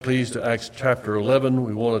Please to Acts chapter 11.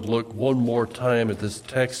 We want to look one more time at this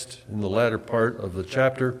text in the latter part of the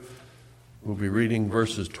chapter. We'll be reading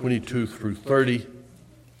verses 22 through 30.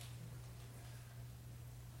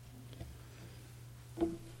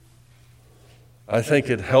 I think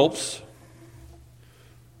it helps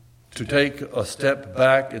to take a step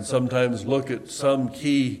back and sometimes look at some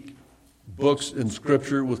key books in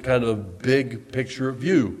Scripture with kind of a big picture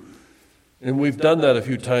view. And we've done that a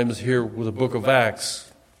few times here with the book of Acts.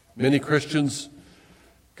 Many Christians,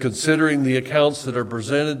 considering the accounts that are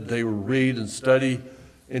presented, they will read and study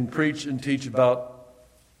and preach and teach about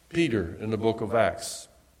Peter in the book of Acts.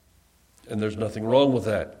 And there's nothing wrong with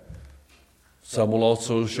that. Some will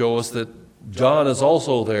also show us that John is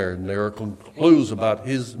also there, and there are clues about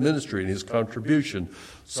his ministry and his contribution.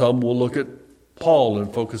 Some will look at Paul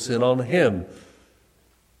and focus in on him.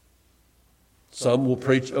 Some will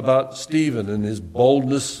preach about Stephen and his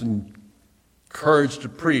boldness and courage to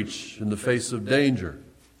preach in the face of danger.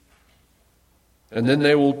 And then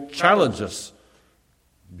they will challenge us.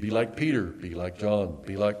 Be like Peter, be like John,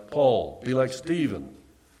 be like Paul, be like Stephen.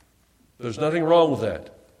 There's nothing wrong with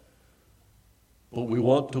that. But we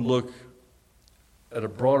want to look at a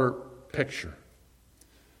broader picture.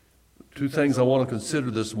 Two things I want to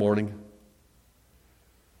consider this morning.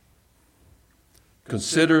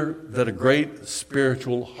 Consider that a great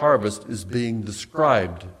spiritual harvest is being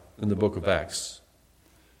described in the book of Acts.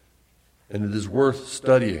 And it is worth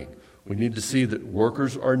studying. We need to see that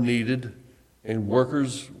workers are needed and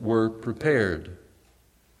workers were prepared.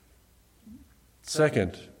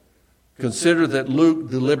 Second, consider that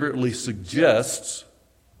Luke deliberately suggests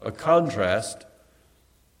a contrast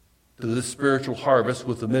to this spiritual harvest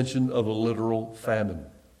with the mention of a literal famine.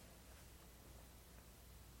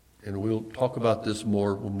 And we'll talk about this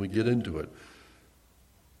more when we get into it.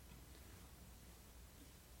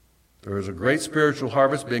 There is a great spiritual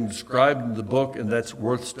harvest being described in the book, and that's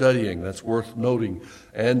worth studying, that's worth noting.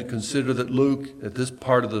 And consider that Luke, at this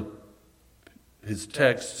part of his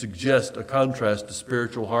text, suggests a contrast to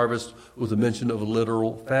spiritual harvest with a mention of a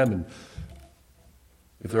literal famine.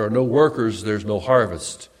 If there are no workers, there's no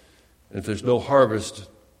harvest. And if there's no harvest,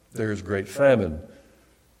 there's great famine.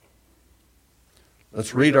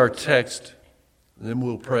 Let's read our text, and then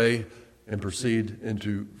we'll pray and proceed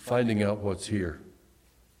into finding out what's here.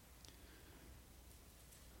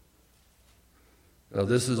 Now,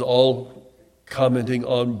 this is all commenting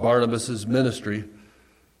on Barnabas' ministry.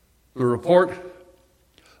 The report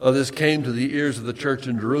of this came to the ears of the church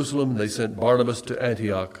in Jerusalem. They sent Barnabas to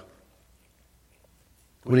Antioch.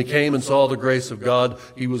 When he came and saw the grace of God,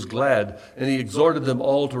 he was glad, and he exhorted them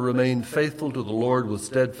all to remain faithful to the Lord with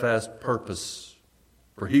steadfast purpose.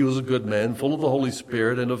 For he was a good man, full of the Holy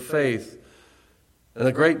Spirit and of faith. And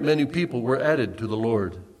a great many people were added to the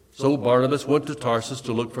Lord. So Barnabas went to Tarsus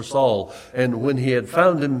to look for Saul, and when he had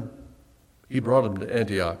found him, he brought him to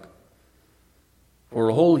Antioch. For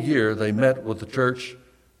a whole year they met with the church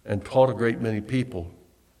and taught a great many people.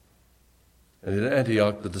 And in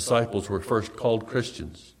Antioch the disciples were first called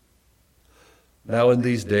Christians. Now in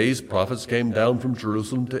these days prophets came down from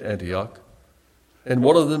Jerusalem to Antioch, and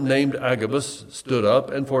one of them, named Agabus, stood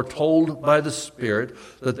up and foretold by the Spirit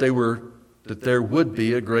that there would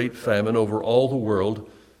be a great famine over all the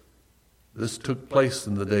world. This took place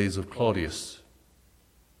in the days of Claudius.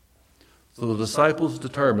 So the disciples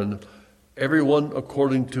determined, everyone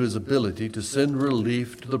according to his ability, to send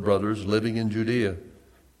relief to the brothers living in Judea.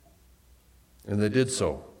 And they did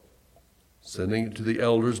so, sending it to the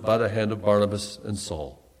elders by the hand of Barnabas and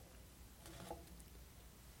Saul.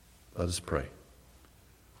 Let us pray.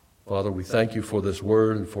 Father, we thank you for this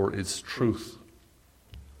word and for its truth.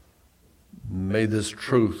 May this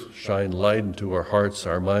truth shine light into our hearts,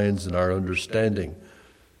 our minds, and our understanding,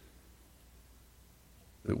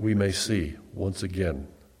 that we may see once again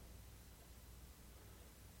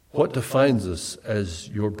what defines us as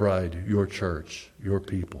your bride, your church, your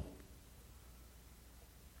people.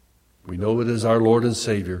 We know it is our Lord and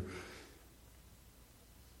Savior,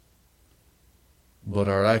 but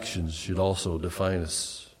our actions should also define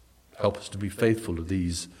us. Help us to be faithful to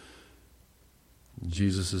these. In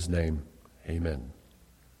Jesus' name, amen.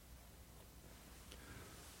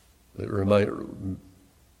 Let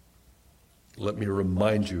me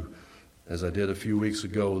remind you, as I did a few weeks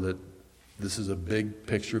ago, that this is a big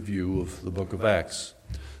picture view of the book of Acts.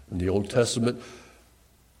 In the Old Testament,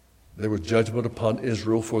 there was judgment upon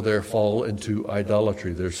Israel for their fall into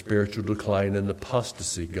idolatry, their spiritual decline and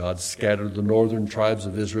apostasy. God scattered the northern tribes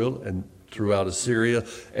of Israel and throughout Assyria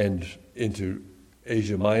and into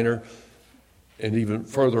Asia Minor and even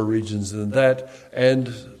further regions than that.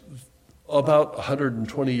 And About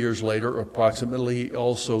 120 years later, approximately, he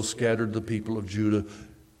also scattered the people of Judah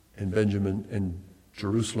and Benjamin, and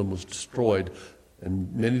Jerusalem was destroyed,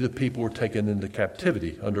 and many of the people were taken into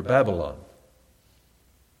captivity under Babylon.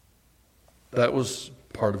 That was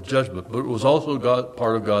part of judgment, but it was also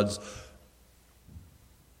part of God's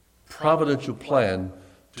providential plan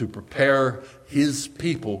to prepare his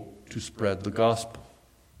people to spread the gospel.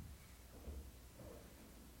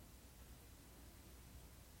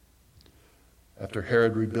 After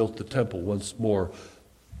Herod rebuilt the temple once more,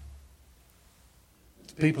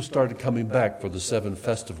 people started coming back for the 7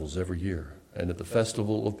 festivals every year. And at the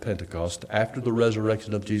festival of Pentecost, after the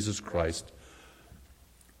resurrection of Jesus Christ,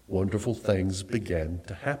 wonderful things began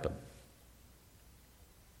to happen.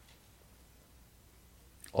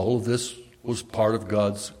 All of this was part of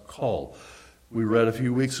God's call. We read a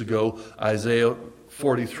few weeks ago Isaiah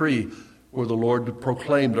 43, where the Lord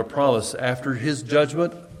proclaimed a promise. After his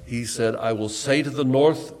judgment, he said, I will say to the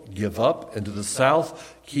north, give up, and to the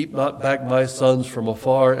south, keep not back my sons from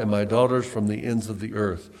afar and my daughters from the ends of the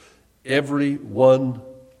earth. Every one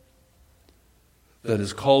that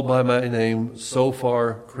is called by my name so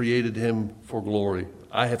far created him for glory.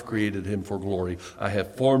 I have created him for glory. I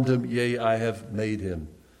have formed him, yea, I have made him.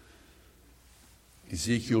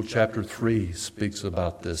 Ezekiel chapter 3 speaks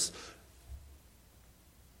about this.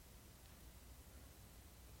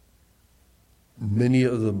 Many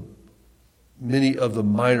of the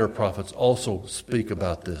minor prophets also speak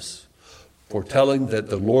about this, foretelling that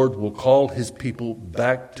the Lord will call his people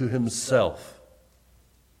back to himself,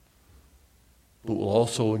 but will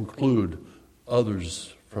also include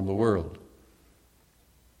others from the world.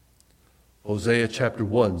 Hosea chapter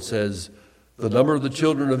 1 says, the number of the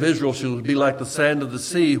children of Israel shall be like the sand of the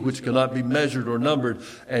sea, which cannot be measured or numbered.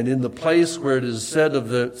 And in the place where it is said to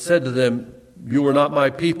them, you are not my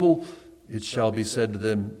people, it shall be said to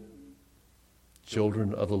them,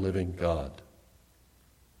 children of the living God.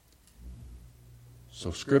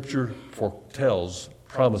 So Scripture foretells,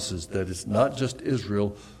 promises that it's not just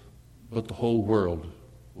Israel, but the whole world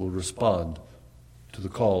will respond to the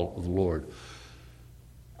call of the Lord.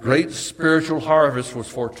 Great spiritual harvest was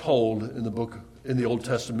foretold in the Old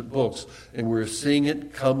Testament books, and we're seeing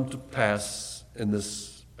it come to pass in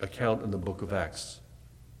this account in the book of Acts.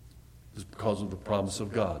 It's because of the promise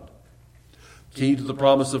of God. Key to the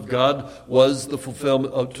promise of God was the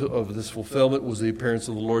fulfillment of this fulfillment was the appearance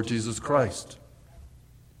of the Lord Jesus Christ.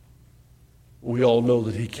 We all know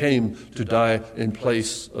that he came to die in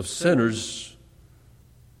place of sinners,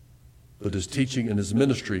 but his teaching and his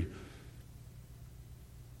ministry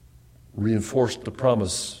reinforced the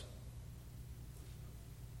promise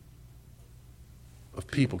of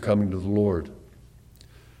people coming to the Lord.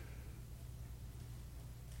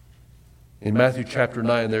 In Matthew chapter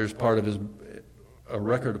 9, there's a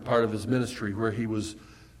record of part of his ministry where he was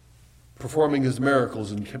performing his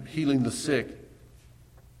miracles and healing the sick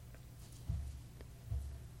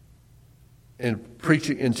and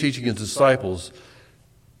preaching and teaching his disciples.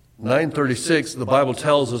 9:36, the Bible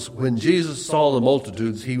tells us, when Jesus saw the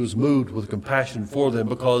multitudes, he was moved with compassion for them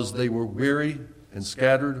because they were weary and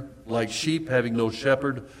scattered like sheep having no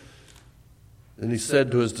shepherd. And he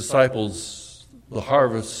said to his disciples, the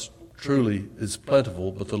harvest truly is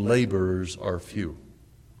plentiful, but the laborers are few.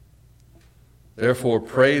 Therefore,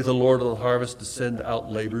 pray the Lord of the harvest to send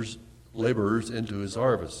out laborers into his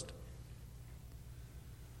harvest.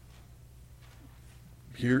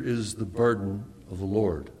 Here is the burden of the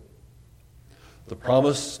Lord. The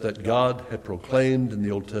promise that God had proclaimed in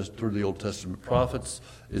through the Old Testament prophets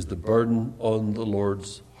is the burden on the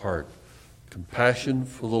Lord's heart. Compassion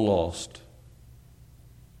for the lost.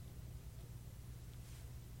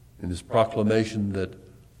 In his proclamation that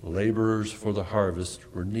laborers for the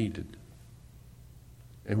harvest were needed.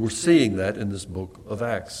 And we're seeing that in this book of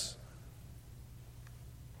Acts.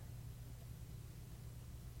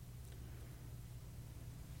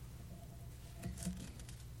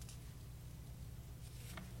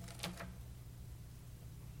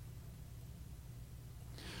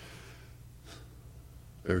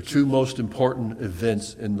 There are two most important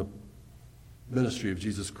events in the ministry of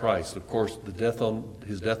Jesus Christ. Of course,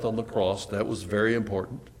 his death on the cross, that was very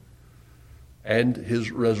important. And his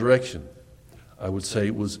resurrection, I would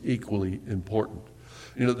say, was equally important.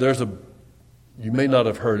 You know, you may not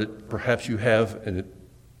have heard it, perhaps you have, and it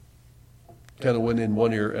kind of went in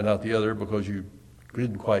one ear and out the other because you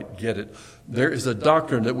didn't quite get it. There is a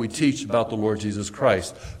doctrine that we teach about the Lord Jesus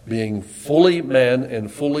Christ being fully man and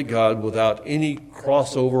fully God without any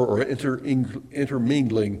crossover or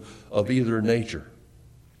intermingling of either nature.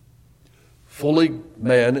 Fully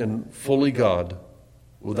man and fully God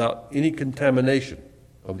without any contamination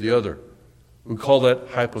of the other. We call that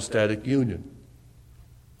hypostatic union.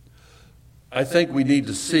 I think we need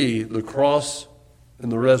to see the cross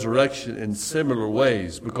and the resurrection in similar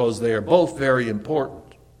ways because they are both very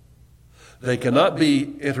important. They cannot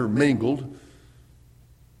be intermingled.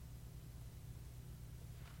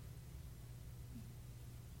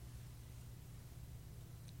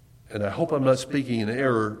 And I hope I'm not speaking in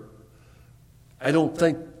error. I don't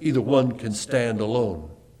think either one can stand alone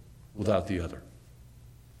without the other.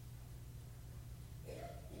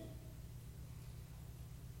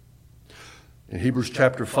 In Hebrews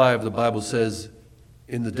chapter 5, the Bible says,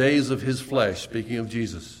 in the days of his flesh, speaking of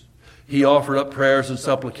Jesus, he offered up prayers and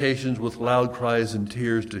supplications with loud cries and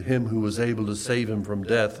tears to him who was able to save him from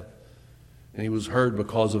death, and he was heard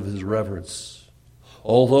because of his reverence.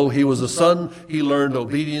 Although he was a son, he learned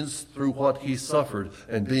obedience through what he suffered,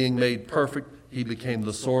 and being made perfect, he became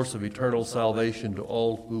the source of eternal salvation to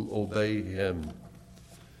all who obey him.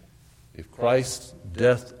 If Christ's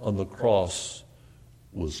death on the cross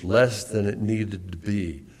was less than it needed to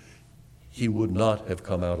be, he would not have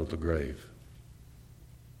come out of the grave.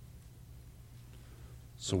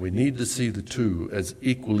 So we need to see the two as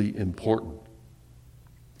equally important.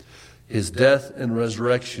 His death and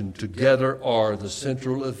resurrection together are the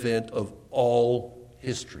central event of all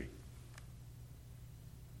history.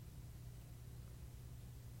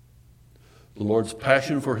 The Lord's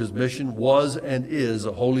passion for his mission was and is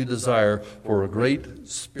a holy desire for a great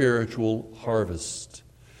spiritual harvest.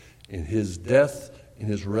 And his death and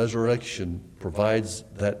his resurrection provides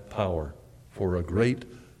that power for a great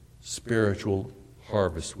spiritual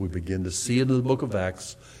harvest. We begin to see it in the book of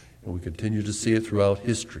Acts, and we continue to see it throughout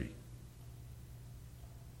history.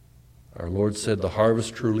 Our Lord said, the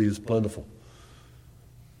harvest truly is plentiful,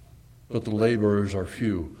 but the laborers are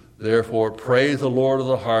few. Therefore, pray the Lord of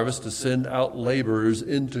the harvest to send out laborers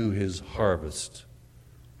into his harvest.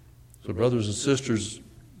 So, brothers and sisters,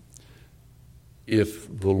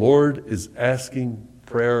 if the Lord is asking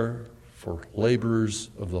prayer for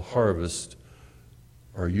laborers of the harvest,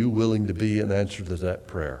 are you willing to be an answer to that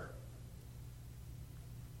prayer?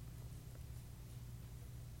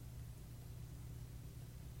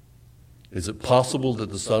 Is it possible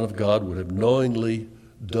that the Son of God would have knowingly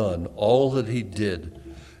done all that he did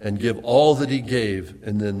and give all that he gave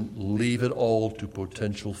and then leave it all to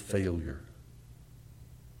potential failure?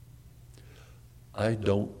 I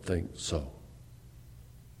don't think so.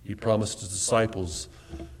 He promised his disciples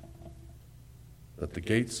that the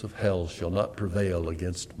gates of hell shall not prevail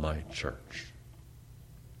against my church.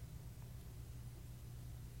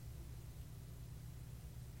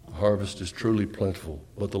 The harvest is truly plentiful,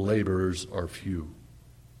 but the laborers are few.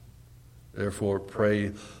 Therefore, pray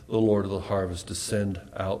the Lord of the harvest to send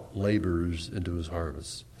out laborers into his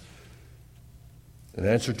harvest. In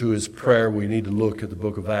answer to his prayer, we need to look at the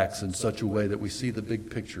book of Acts in such a way that we see the big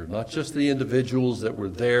picture, not just the individuals that were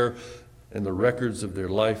there and the records of their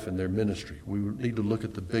life and their ministry. We need to look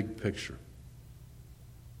at the big picture.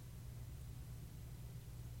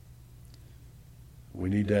 We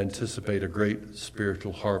need to anticipate a great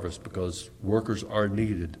spiritual harvest because workers are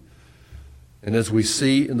needed. And as we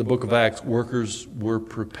see in the book of Acts, workers were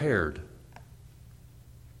prepared.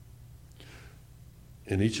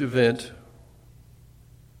 In each event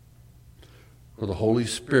where the Holy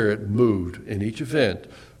Spirit moved, in each event,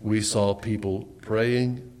 we saw people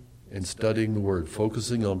praying and studying the Word,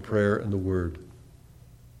 focusing on prayer and the Word.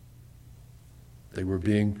 They were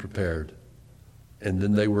being prepared, and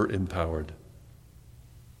then they were empowered.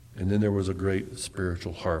 And then there was a great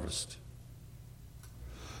spiritual harvest.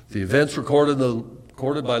 The events recorded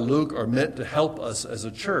by Luke are meant to help us as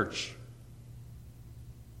a church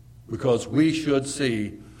because we should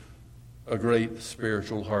see a great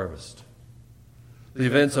spiritual harvest. The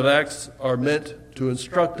events of Acts are meant to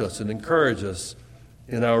instruct us and encourage us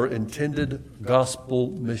in our intended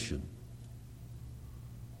gospel mission.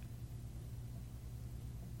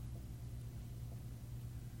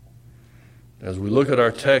 As we look at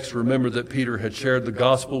our text, remember that Peter had shared the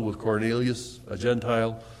gospel with Cornelius, a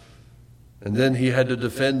Gentile, and then he had to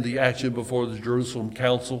defend the action before the Jerusalem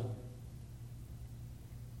council.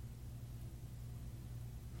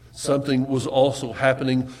 Something was also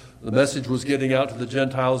happening. The message was getting out to the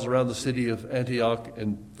Gentiles around the city of Antioch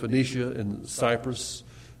and Phoenicia and Cyprus.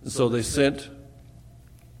 And so they sent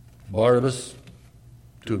Barnabas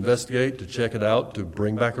to investigate, to check it out, to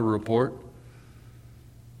bring back a report.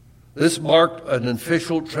 This marked an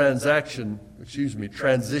official transition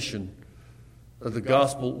that the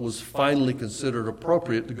gospel was finally considered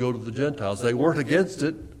appropriate to go to the Gentiles. They weren't against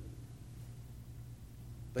it.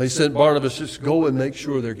 They sent Barnabas, just go and make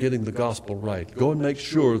sure they're getting the gospel right. Go and make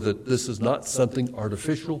sure that this is not something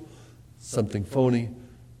artificial, something phony,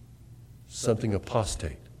 something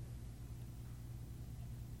apostate.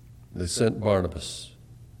 They sent Barnabas.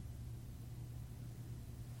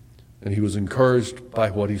 And he was encouraged by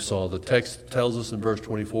what he saw. The text tells us in verse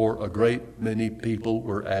 24, a great many people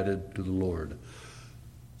were added to the Lord.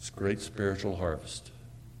 It's a great spiritual harvest.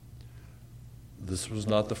 This was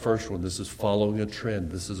not the first one. This is following a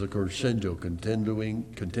trend. This is a crescendo,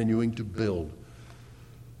 continuing to build.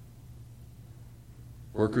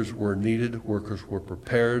 Workers were needed. Workers were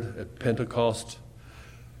prepared at Pentecost.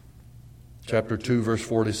 Chapter 2, verse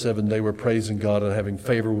 47, they were praising God and having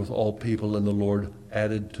favor with all people, and the Lord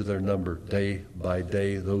added to their number day by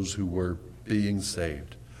day those who were being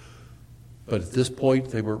saved. But at this point,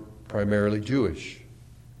 they were primarily Jewish.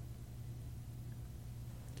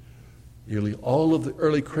 Nearly all of the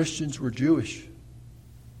early Christians were Jewish.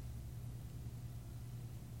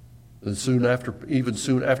 And even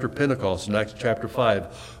soon after Pentecost, in Acts chapter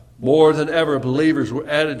 5, more than ever believers were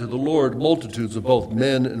added to the Lord, multitudes of both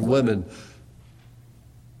men and women.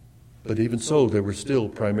 But even so, they were still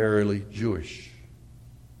primarily Jewish.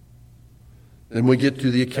 Then we get to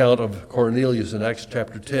the account of Cornelius in Acts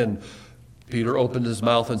chapter 10. Peter opened his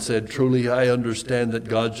mouth and said, truly I understand that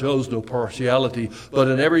God shows no partiality, but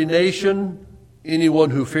in every nation, anyone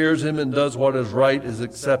who fears him and does what is right is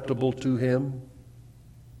acceptable to him.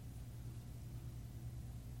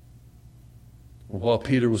 While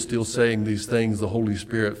Peter was still saying these things, the Holy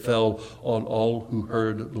Spirit fell on all who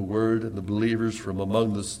heard the word, and the believers from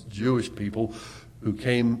among the Jewish people who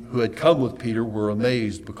had come with Peter were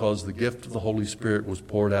amazed because the gift of the Holy Spirit was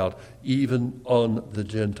poured out even on the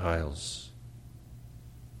Gentiles.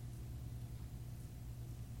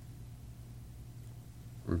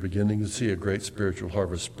 We're beginning to see a great spiritual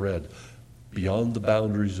harvest spread beyond the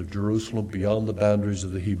boundaries of Jerusalem, beyond the boundaries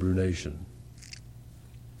of the Hebrew nation.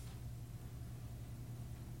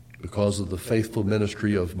 Because of the faithful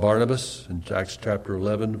ministry of Barnabas in Acts chapter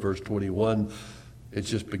 11, verse 21, it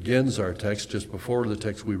just begins our text just before the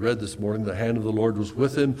text we read this morning. The hand of the Lord was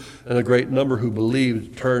with him, and a great number who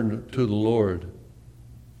believed turned to the Lord.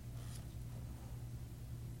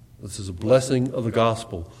 This is a blessing of the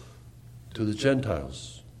gospel to the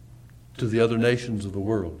Gentiles, to the other nations of the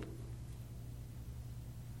world.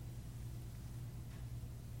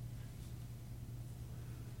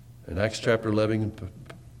 In Acts chapter 11,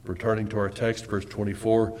 returning to our text, verse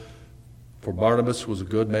 24, for Barnabas was a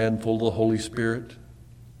good man, full of the Holy Spirit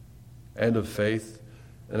and of faith,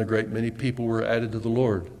 and a great many people were added to the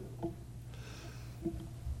Lord.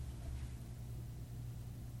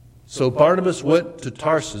 So Barnabas went to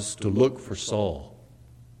Tarsus to look for Saul.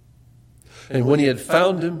 And when he had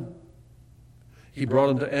found him, he brought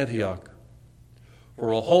him to Antioch.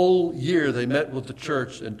 For a whole year they met with the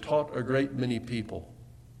church and taught a great many people.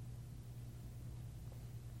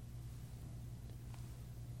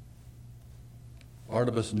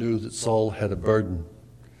 Barnabas knew that Saul had a burden.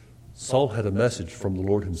 Saul had a message from the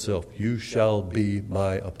Lord himself. You shall be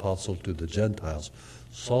my apostle to the Gentiles.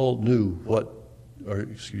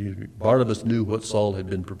 Barnabas knew what Saul had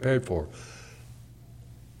been prepared for.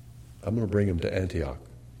 I'm going to bring him to Antioch.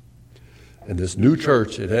 And this new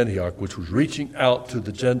church at Antioch, which was reaching out to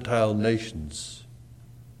the Gentile nations,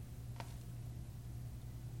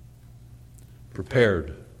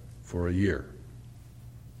 prepared for a year.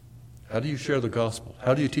 How do you share the gospel?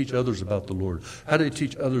 How do you teach others about the Lord? How do you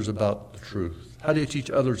teach others about the truth? How do you teach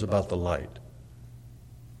others about the light?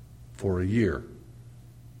 For a year,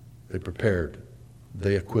 they prepared.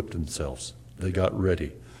 They equipped themselves. They got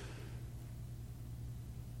ready.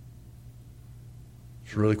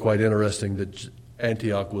 It's really quite interesting that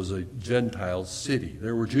Antioch was a Gentile city.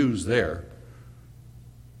 There were Jews there,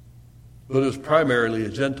 but it was primarily a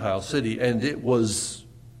Gentile city, and it was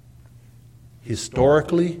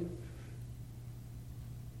historically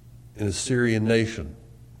an Assyrian nation.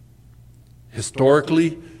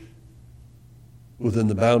 Historically, within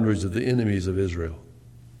the boundaries of the enemies of Israel.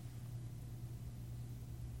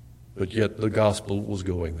 But yet the gospel was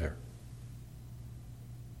going there.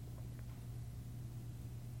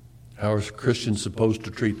 How are Christians supposed to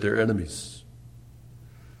treat their enemies?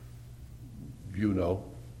 You know.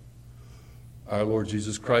 Our Lord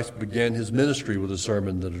Jesus Christ began his ministry with a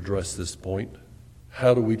sermon that addressed this point.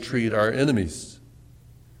 How do we treat our enemies?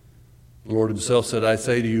 The Lord himself said, I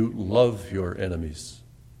say to you, love your enemies.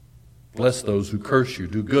 Bless those who curse you.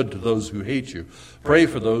 Do good to those who hate you. Pray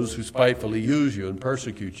for those who spitefully use you and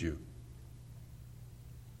persecute you.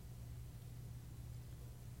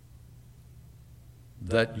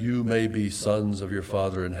 That you may be sons of your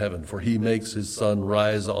Father in heaven. For he makes his sun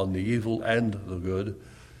rise on the evil and the good,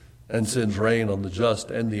 and sends rain on the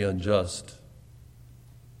just and the unjust.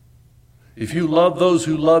 If you love those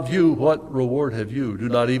who love you, what reward have you? Do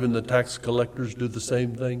not even the tax collectors do the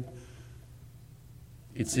same thing?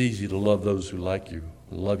 It's easy to love those who like you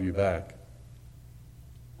and love you back.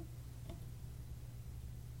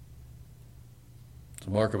 It's a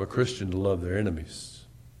mark of a Christian to love their enemies.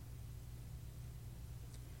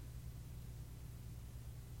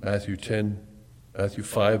 Matthew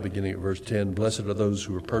 5, beginning at verse 10, blessed are those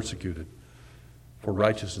who are persecuted for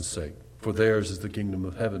righteousness' sake, for theirs is the kingdom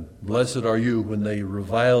of heaven. Blessed are you when they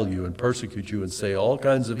revile you and persecute you and say all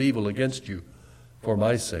kinds of evil against you for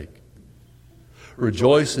my sake.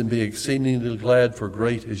 Rejoice and be exceedingly glad, for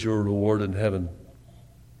great is your reward in heaven.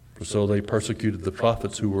 For so they persecuted the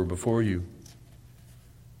prophets who were before you.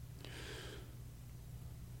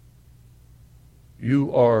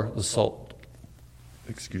 You are the salt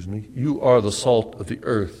of the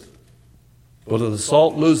earth. But if the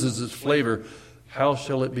salt loses its flavor, how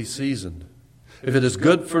shall it be seasoned? If it is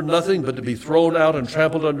good for nothing but to be thrown out and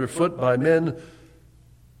trampled underfoot by men,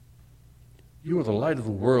 you are the light of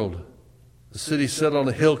the world. The city set on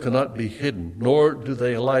a hill cannot be hidden, nor do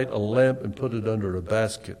they light a lamp and put it under a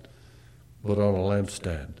basket, but on a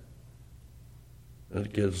lampstand. And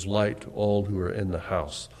it gives light to all who are in the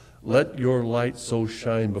house. Let your light so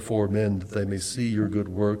shine before men that they may see your good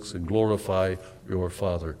works and glorify your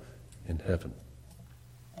Father in heaven.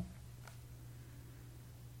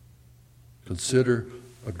 Consider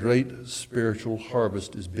a great spiritual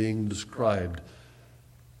harvest is being described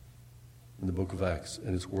in the book of Acts,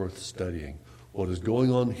 and it's worth studying. What is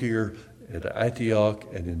going on here at Antioch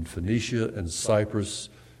and in Phoenicia and Cyprus,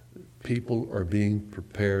 people are being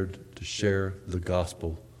prepared to share the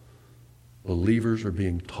gospel. Believers are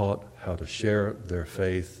being taught how to share their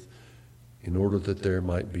faith in order that there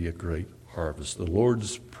might be a great harvest. The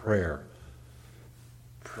Lord's Prayer.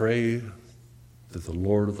 Pray that the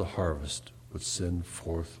Lord of the harvest would send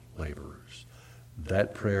forth laborers.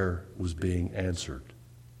 That prayer was being answered.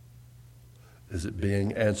 Is it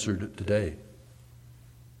being answered today?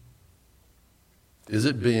 Is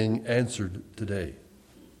it being answered today?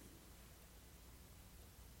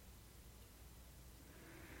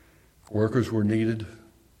 Workers were needed.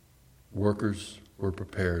 Workers were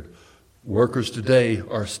prepared. Workers today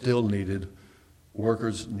are still needed.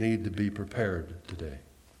 Workers need to be prepared today.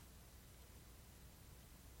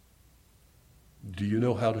 Do you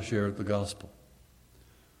know how to share the gospel?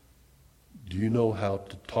 Do you know how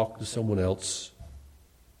to talk to someone else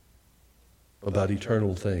about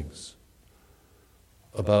eternal things,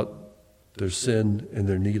 about their sin and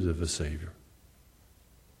their need of a Savior,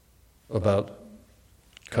 about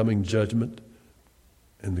coming judgment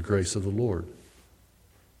and the grace of the Lord?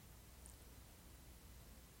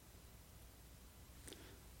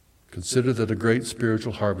 Consider that a great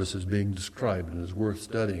spiritual harvest is being described and is worth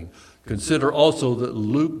studying. Consider also that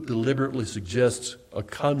Luke deliberately suggests a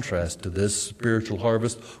contrast to this spiritual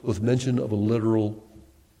harvest with mention of a literal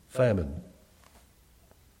famine.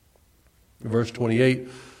 In verse 28,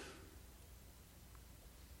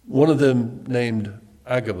 one of them named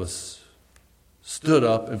Agabus stood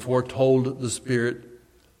up and foretold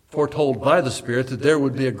by the Spirit that there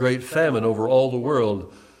would be a great famine over all the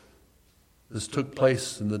world. This took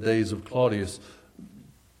place in the days of Claudius.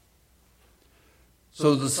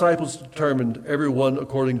 So the disciples determined, everyone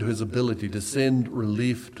according to his ability, to send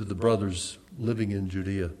relief to the brothers living in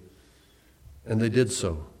Judea. And they did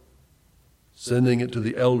so, sending it to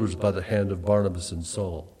the elders by the hand of Barnabas and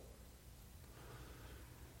Saul.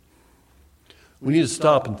 We need to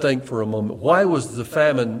stop and think for a moment. Why was the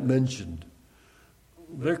famine mentioned?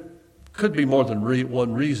 There could be more than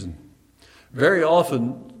one reason. Very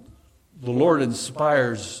often, the Lord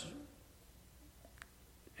inspires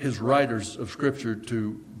his writers of Scripture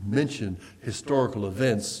to mention historical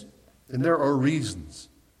events, and there are reasons.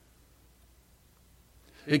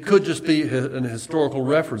 It could just be an historical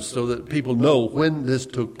reference so that people know when this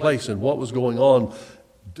took place and what was going on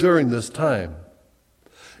during this time.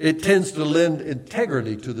 It tends to lend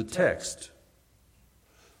integrity to the text.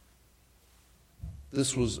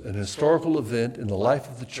 This was an historical event in the life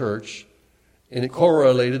of the church, and it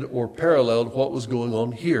correlated or paralleled what was going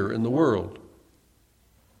on here in the world.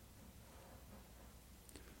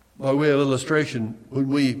 By way of illustration, when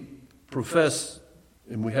we profess,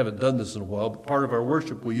 and we haven't done this in a while, but part of our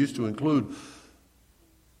worship we used to include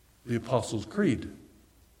the Apostles' Creed.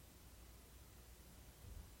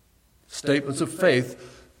 Statements of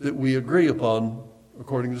faith that we agree upon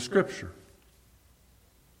according to Scripture.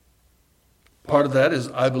 Part of that is,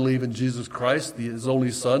 I believe in Jesus Christ, his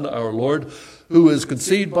only Son, our Lord, who is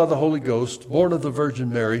conceived by the Holy Ghost, born of the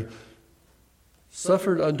Virgin Mary,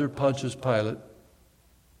 suffered under Pontius Pilate,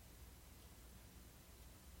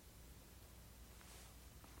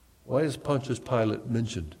 Why is Pontius Pilate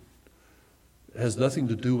mentioned? It has nothing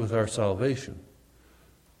to do with our salvation.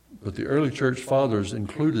 But the early church fathers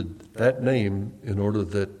included that name in order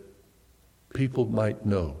that people might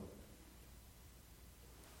know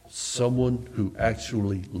someone who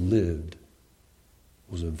actually lived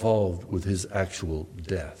was involved with his actual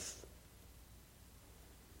death.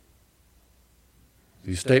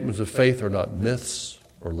 These statements of faith are not myths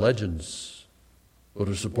or legends, but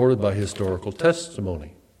are supported by historical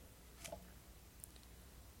testimony.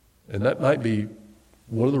 And that might be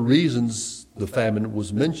one of the reasons the famine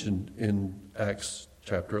was mentioned in Acts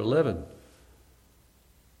chapter 11.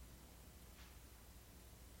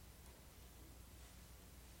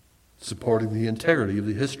 Supporting the integrity of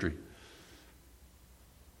the history.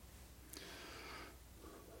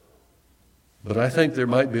 But I think there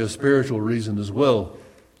might be a spiritual reason as well.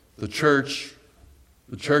 The church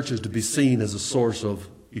is to be seen as a source of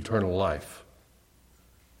eternal life,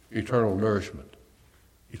 eternal nourishment,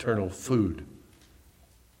 eternal food.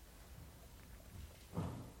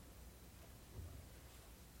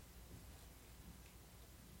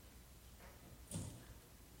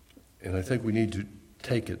 And I think we need to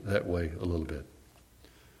take it that way a little bit.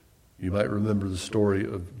 You might remember the story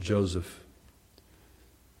of Joseph.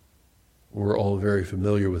 We're all very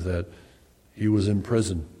familiar with that. He was in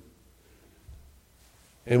prison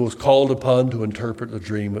and was called upon to interpret a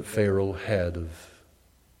dream that Pharaoh had of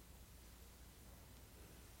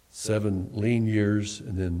 7 lean years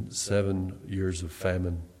and then 7 years of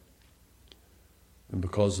famine. And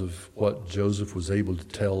because of what Joseph was able to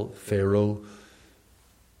tell Pharaoh,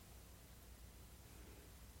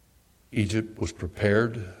 Egypt was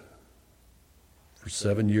prepared. For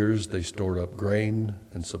 7 years, they stored up grain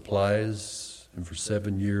and supplies, and for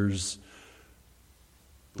 7 years,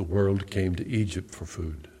 the world came to Egypt for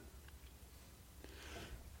food.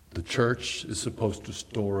 The church is supposed to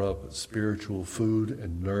store up spiritual food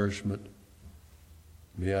and nourishment.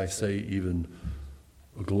 May I say, even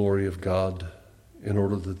the glory of God, in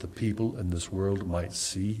order that the people in this world might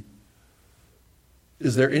see.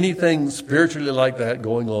 Is there anything spiritually like that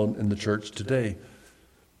going on in the church today?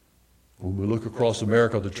 When we look across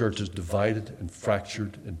America, the church is divided and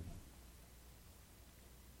fractured and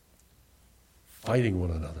fighting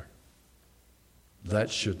one another.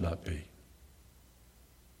 That should not be.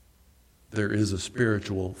 There is a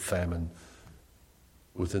spiritual famine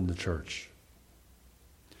within the church.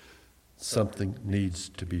 Something needs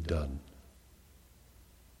to be done.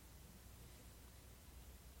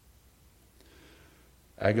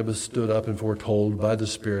 Agabus stood up and foretold by the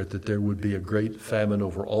Spirit that there would be a great famine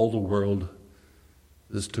over all the world.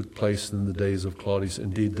 This took place in the days of Claudius.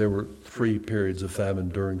 Indeed, there were 3 periods of famine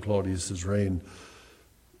during Claudius's reign.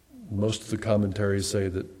 Most of the commentaries say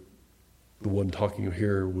that the one talking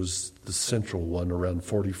here was the central one around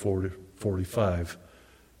 44 to 45.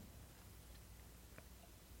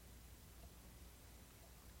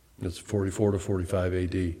 It's 44 to 45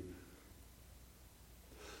 AD.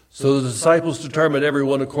 So the disciples determined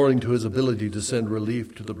everyone according to his ability to send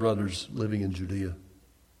relief to the brothers living in Judea.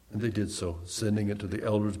 And they did so, sending it to the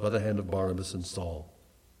elders by the hand of Barnabas and Saul.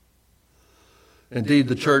 Indeed,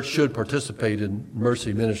 the church should participate in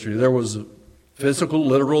mercy ministry. There was a physical,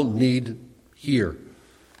 literal need here.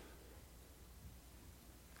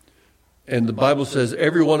 And the Bible says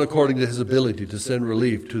everyone according to his ability to send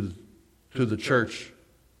relief to the church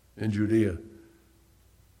in Judea.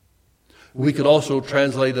 We could also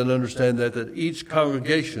translate and understand that each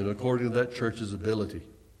congregation according to that church's ability.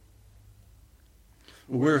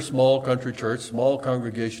 We're a small country church, small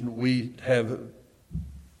congregation. We have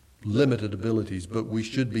limited abilities, but we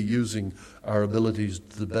should be using our abilities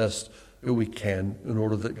to the best that we can in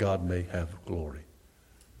order that God may have glory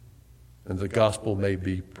and the gospel may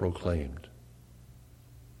be proclaimed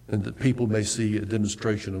and that people may see a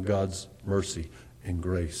demonstration of God's mercy and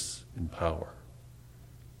grace and power.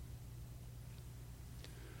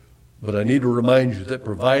 But I need to remind you that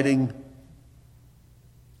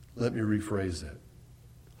let me rephrase that.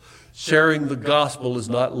 Sharing the gospel is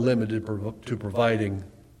not limited to providing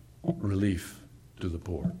relief to the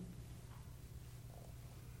poor.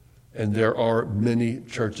 And there are many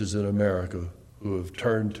churches in America who have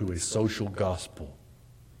turned to a social gospel.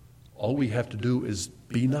 All we have to do is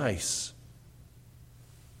be nice.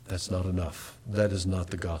 That's not enough. That is not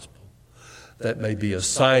the gospel. That may be a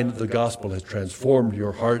sign that the gospel has transformed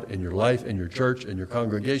your heart and your life and your church and your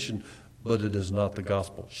congregation, but it is not the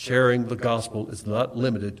gospel. Sharing the gospel is not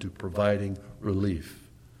limited to providing relief.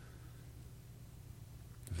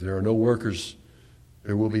 If there are no workers,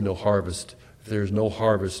 there will be no harvest. If there is no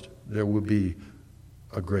harvest, there will be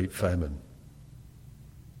a great famine.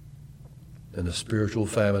 And a spiritual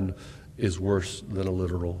famine is worse than a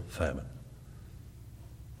literal famine.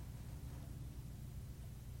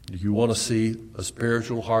 Do you want to see a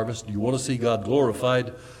spiritual harvest? Do you want to see God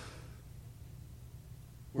glorified?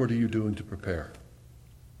 What are you doing to prepare?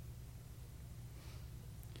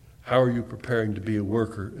 How are you preparing to be a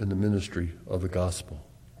worker in the ministry of the gospel?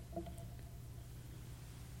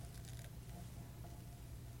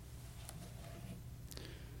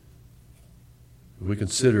 We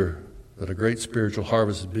consider that a great spiritual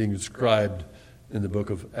harvest is being described in the book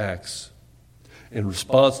of Acts. In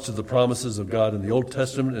response to the promises of God in the Old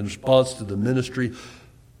Testament, in response to the ministry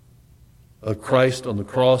of Christ on the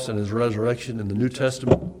cross and his resurrection in the New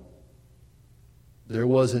Testament, there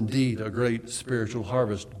was indeed a great spiritual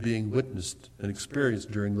harvest being witnessed and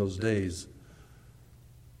experienced during those days.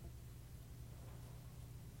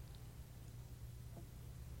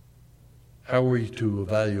 How are we to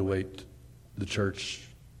evaluate the church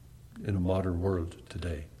in a modern world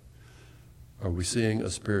today? Are we seeing a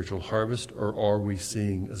spiritual harvest, or are we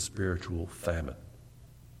seeing a spiritual famine?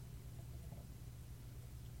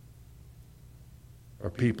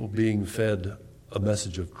 Are people being fed a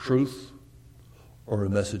message of truth or a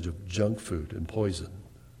message of junk food and poison?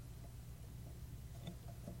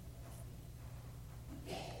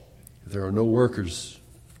 If there are no workers,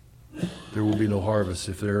 there will be no harvest.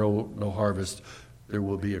 If there are no harvest, there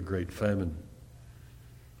will be a great famine.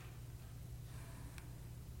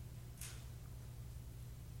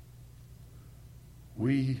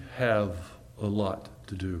 We have a lot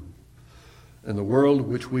to do. And the world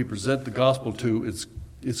which we present the gospel to,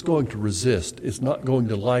 it's going to resist. It's not going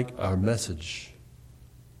to like our message.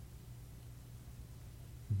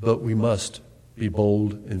 But we must be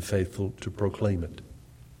bold and faithful to proclaim it.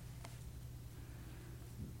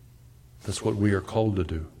 That's what we are called to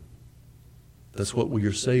do. That's what we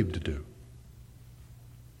are saved to do.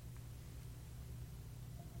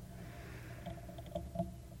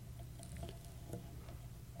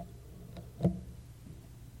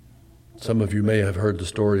 Some of you may have heard the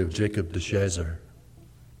story of Jacob de Chazer.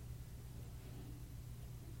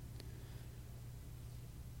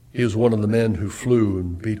 He was one of the men who flew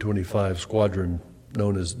in B-25 squadron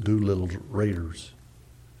known as Doolittle Raiders.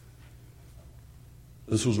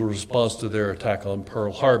 This was a response to their attack on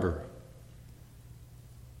Pearl Harbor.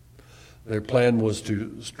 Their plan was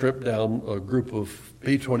to strip down a group of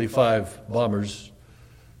B-25 bombers,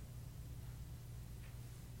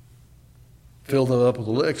 fill them up with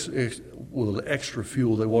a little extra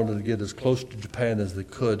fuel. They wanted to get as close to Japan as they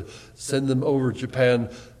could, send them over Japan,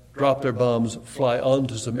 drop their bombs, fly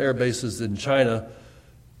onto some air bases in China,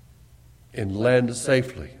 and land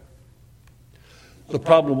safely. The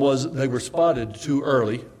problem was they were spotted too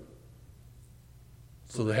early,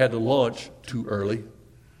 so they had to launch too early.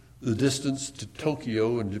 The distance to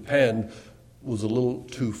Tokyo and Japan was a little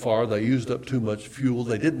too far. They used up too much fuel.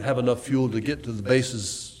 They didn't have enough fuel to get to the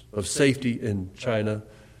bases of safety in China.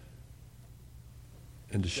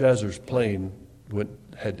 And de Chazer's plane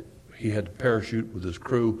he had to parachute with his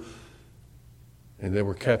crew, and they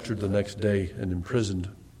were captured the next day and imprisoned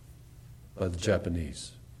by the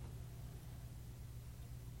Japanese.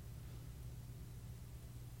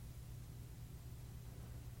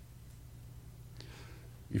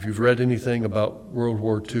 If you've read anything about World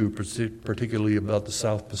War II, particularly about the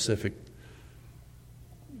South Pacific,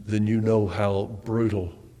 then you know how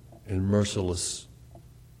brutal and merciless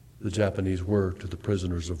the Japanese were to the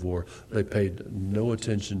prisoners of war. They paid no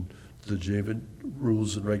attention to the Geneva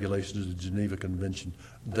rules and regulations of the Geneva Convention.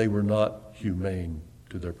 They were not humane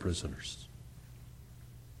to their prisoners.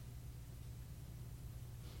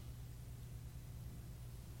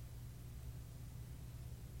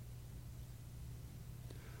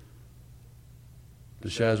 De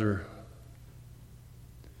Chazer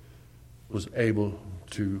was able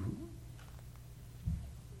to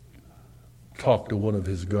talk to one of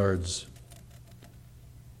his guards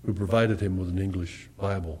who provided him with an English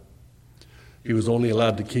Bible. He was only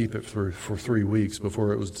allowed to keep it for 3 weeks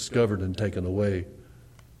before it was discovered and taken away.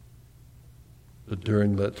 But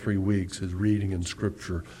during that 3 weeks, his reading in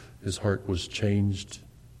Scripture, his heart was changed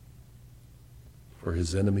for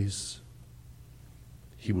his enemies.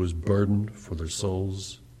 He was burdened for their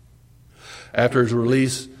souls. After his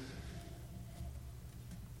release,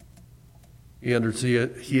 he entered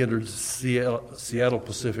Seattle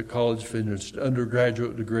Pacific College, finished an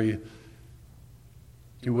undergraduate degree.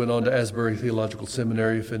 He went on to Asbury Theological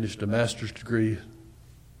Seminary, finished a master's degree,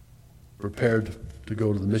 prepared to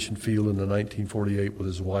go to the mission field in 1948 with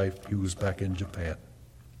his wife. He was back in Japan.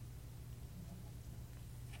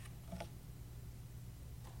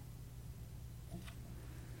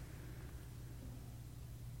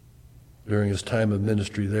 During his time of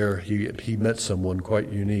ministry there, he met someone quite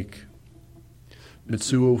unique.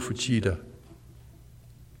 Mitsuo Fuchida.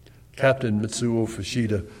 Captain Mitsuo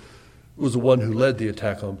Fuchida was the one who led the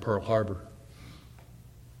attack on Pearl Harbor.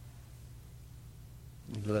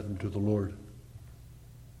 He led them to the Lord.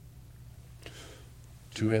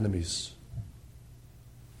 Two enemies,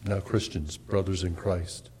 now Christians, brothers in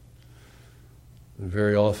Christ. And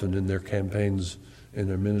very often in their campaigns, in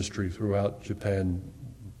their ministry throughout Japan,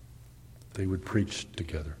 they would preach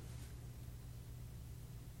together.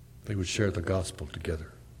 They would share the gospel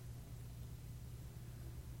together.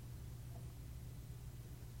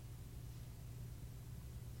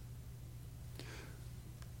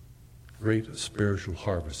 Great spiritual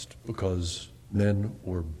harvest because men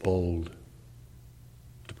were bold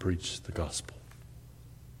to preach the gospel.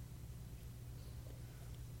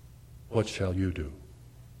 What shall you do?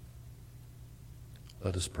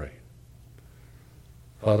 Let us pray.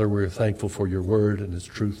 Father, we're thankful for your word and its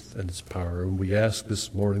truth and its power, and we ask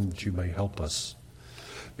this morning that you may help us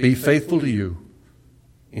be faithful to you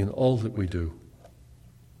in all that we do.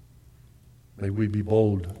 May we be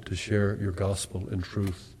bold to share your gospel and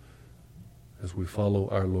truth as we follow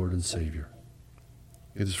our Lord and Savior.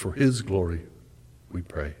 It is for his glory we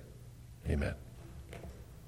pray. Amen.